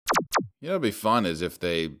You know, what'd be fun is if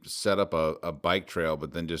they set up a bike trail,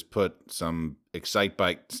 but then just put some Excite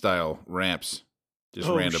Bike style ramps just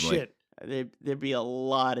randomly. Shit. There'd be a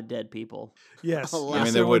lot of dead people. Yes. I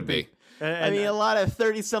mean, there would be. I mean, a lot of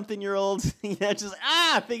 30-something-year-olds, just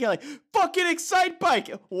thinking like, fucking Excite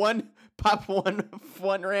Bike. Pop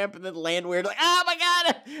one ramp and then land weird. Like, oh my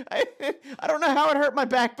God. I don't know how it hurt my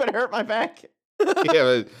back, but it hurt my back. Yeah,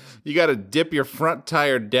 but you got to dip your front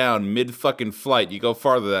tire down mid fucking flight. You go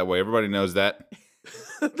farther that way. Everybody knows that.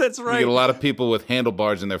 That's right. You get a lot of people with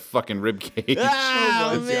handlebars in their fucking rib cage.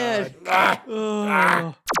 Oh man.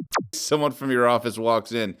 Oh. Someone from your office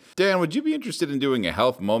walks in. Dan, would you be interested in doing a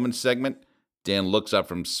health moment segment? Dan looks up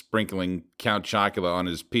from sprinkling Count Chocula on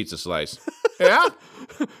his pizza slice. Yeah?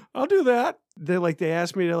 I'll do that. They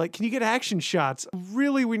asked me to can you get action shots?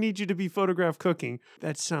 Really, we need you to be photographed cooking.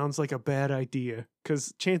 That sounds like a bad idea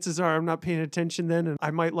because chances are I'm not paying attention then and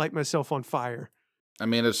I might light myself on fire. I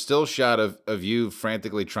mean, a still shot of you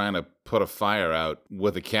frantically trying to put a fire out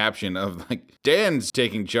with a caption of Dan's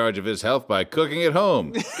taking charge of his health by cooking at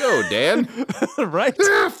home. Go, Dan. Right?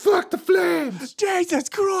 Fuck the flames. Jesus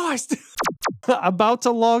Christ. About to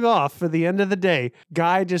log off for the end of the day.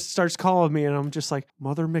 Guy just starts calling me and I'm just like,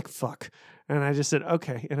 Mother McFuck. And I just said,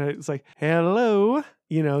 okay. And it's like, hello.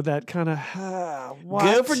 You know, that kind of, what?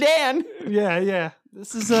 Go for Dan. Yeah.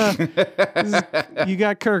 This is you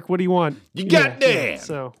got Kirk. What do you want? You got Dan. Yeah.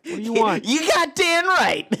 So, what do you want? You got Dan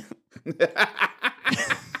right.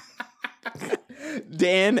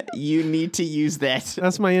 Dan, you need to use that.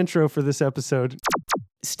 That's my intro for this episode.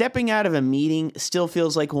 Stepping out of a meeting still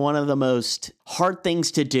feels like one of the most hard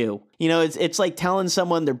things to do. You know, it's like telling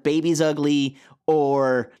someone their baby's ugly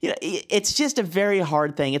or, it's just a very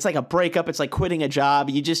hard thing. It's like a breakup. It's like quitting a job.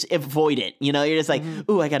 You just avoid it. You're just like,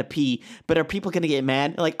 ooh, I got to pee. But are people going to get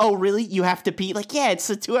mad? Like, oh, really? You have to pee? Like, yeah, it's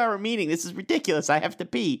a 2-hour meeting. This is ridiculous. I have to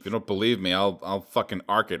pee. If you don't believe me, I'll fucking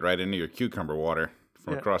arc it right into your cucumber water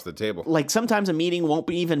from across the table. Like, sometimes a meeting won't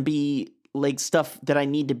even be like stuff that I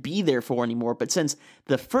need to be there for anymore. But since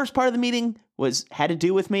the first part of the meeting had to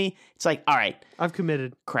do with me, it's like, all right, I've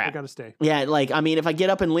committed. Crap. I gotta stay. Yeah, if I get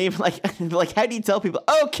up and leave, like how do you tell people,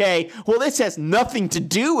 okay, well, this has nothing to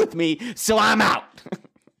do with me, so I'm out.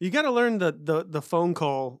 You gotta learn the phone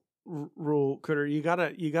call rule, Critter. You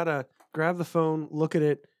gotta grab the phone, look at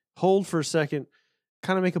it, hold for a second,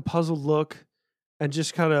 kind of make a puzzled look, and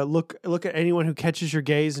just kind of look at anyone who catches your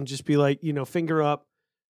gaze and just be like, finger up.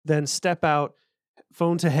 Then step out,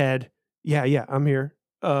 phone to head. Yeah, I'm here.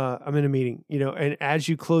 I'm in a meeting, and as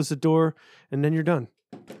you close the door and then you're done.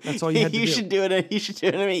 That's all you had to do. You should do it. You should do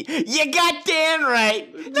it to me. You got Dan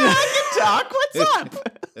right. No, I can talk. What's up?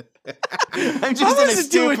 I'm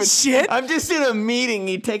just doing shit. I'm just in a meeting.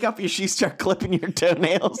 You take off your shoes, start clipping your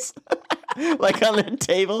toenails, like on the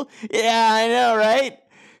table. Yeah, I know, right?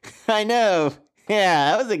 I know.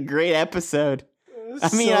 Yeah, that was a great episode.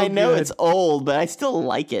 I mean, I know it's old, but I still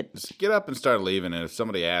like it. Just get up and start leaving, and if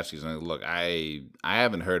somebody asks you something, look, I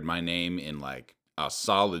haven't heard my name in like a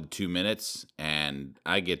solid 2 minutes, and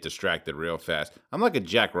I get distracted real fast. I'm like a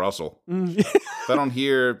Jack Russell. If I don't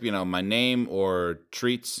hear, my name or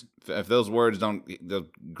treats, if those words don't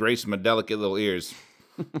grace my delicate little ears,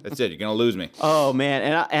 that's it. You're gonna lose me. Oh man,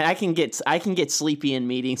 and I can get sleepy in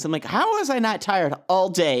meetings. I'm like, how was I not tired all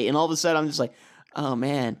day? And all of a sudden, I'm just like, oh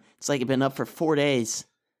man. It's like I've been up for 4 days.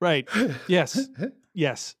 Right. Yes. Someone's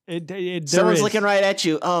looking right at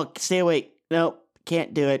you. Oh, stay awake. Nope,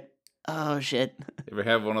 can't do it. Oh shit. You ever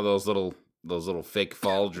have one of those little fake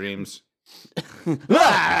fall dreams?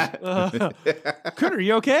 Critter,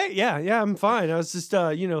 you okay? Yeah, I'm fine. I was just,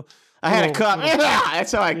 I had a cough.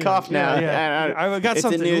 That's how I cough now. Yeah. I got it's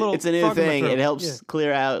something. It's a new thing. It helps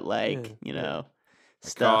clear out,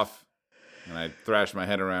 stuff. Cough, and I thrash my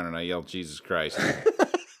head around and I yell, Jesus Christ.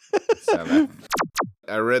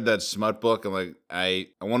 I read that smut book and I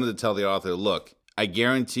wanted to tell the author, look, I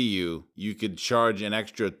guarantee you could charge an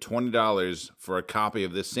extra $20 for a copy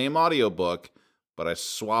of this same audiobook, but I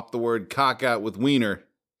swapped the word cock out with wiener.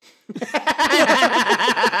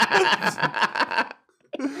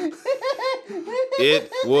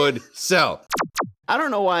 It would sell. I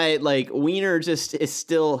don't know why, wiener just is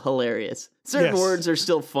still hilarious. Certain words are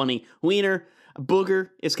still funny. Wiener,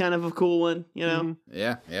 booger is kind of a cool one, Yeah.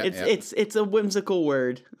 It's a whimsical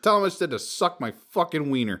word. Tell him I said to suck my fucking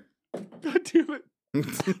wiener. God damn it.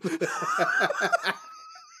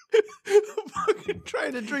 Fucking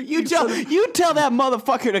trying to drink. You tell that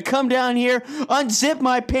motherfucker to come down here, unzip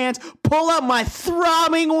my pants, pull out my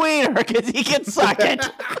throbbing wiener, because he can suck it.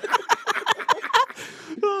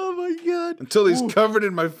 Oh my God. Until he's covered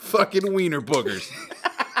in my fucking wiener boogers.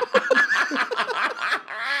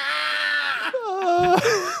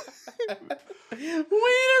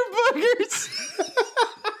 Wiener boogers.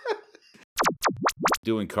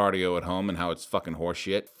 Doing cardio at home and how it's fucking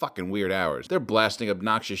horseshit. Fucking weird hours. They're blasting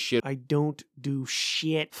obnoxious shit. I don't do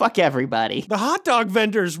shit. Fuck everybody. The hot dog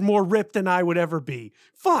vendor's more ripped than I would ever be.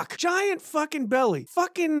 Fuck. Giant fucking belly.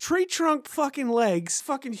 Fucking tree trunk fucking legs.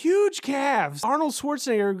 Fucking huge calves. Arnold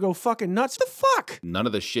Schwarzenegger would go fucking nuts. The fuck? None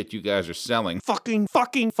of the shit you guys are selling. Fucking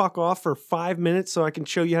fuck off for 5 minutes so I can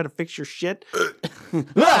show you how to fix your shit. There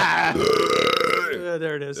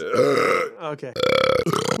it is. Okay.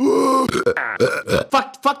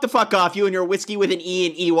 Fuck the fuck off, you and your whiskey with an E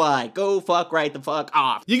and EY. Go fuck right the fuck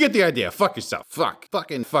off. You get the idea. Fuck yourself. Fuck.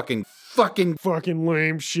 Fucking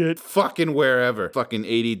Lame shit. fucking wherever. Fucking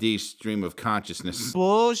ADD stream of consciousness.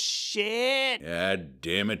 Bullshit. God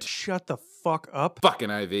damn it. Shut the fuck up. Fucking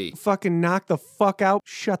IV. Fucking knock the fuck out.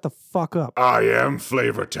 Shut the fuck up. I am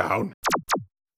Flavortown.